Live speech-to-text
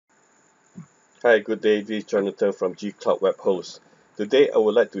Hi, good day. This is Jonathan from GCloudWebHost. Today, I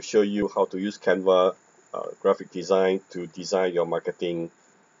would like to show you how to use Canva graphic design to design your marketing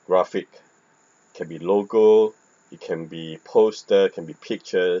graphic. It can be logo, it can be poster, it can be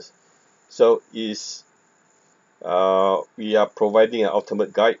pictures. So, we are providing an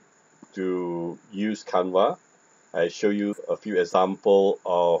ultimate guide to use Canva. I show you a few examples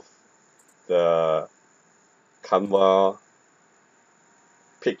of the Canva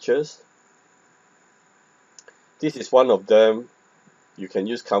pictures. This is one of them. You can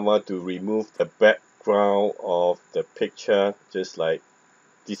use Canva to remove the background of the picture, just like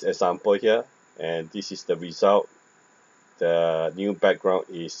this example here. And this is the result. The new background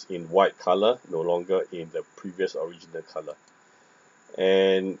is in white color, no longer in the previous original color.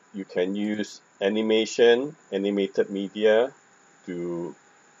 And you can use animated media to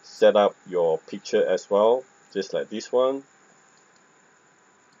set up your picture as well, just like this one.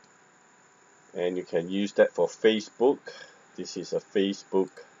 And you can use that for Facebook. This is a Facebook,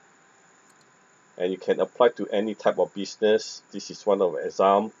 and you can apply to any type of business. This is one of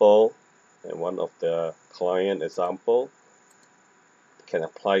example and one of the client example. You can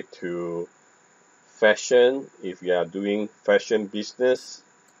apply to fashion if you are doing fashion business,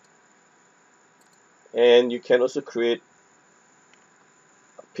 and you can also create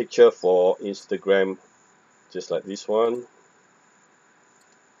a picture for Instagram, just like this one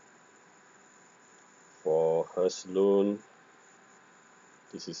for her salon.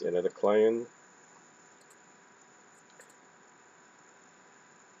 This is another client.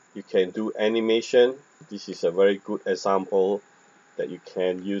 You can do animation. This is a very good example that you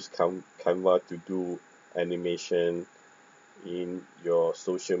can use Canva to do animation in your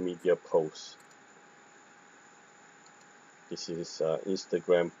social media posts. This is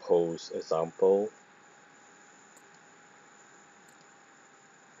Instagram post example.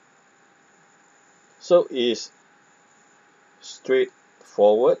 So it's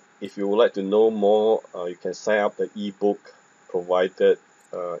straightforward. If you would like to know more, you can sign up the ebook provided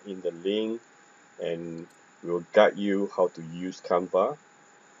in the link, and we will guide you how to use Canva.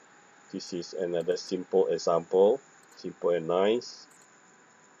 This is another simple example, simple and nice.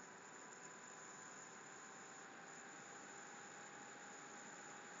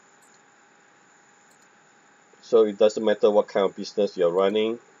 So it doesn't matter what kind of business you're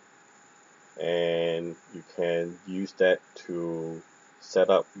running, and you can use that to set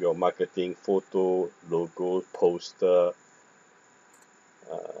up your marketing photo, logo, poster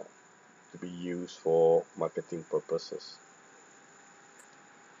to be used for marketing purposes.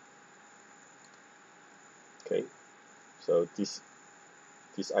 Okay, so this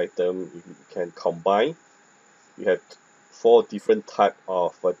item you can combine. You have 4 different type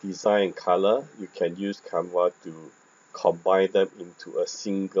of design and color. You can use Canva to combine them into a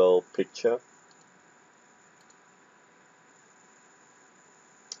single picture.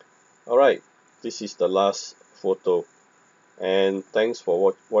 Alright, this is the last photo, and thanks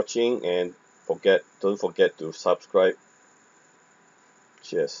for watching, and don't forget to subscribe.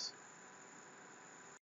 Cheers.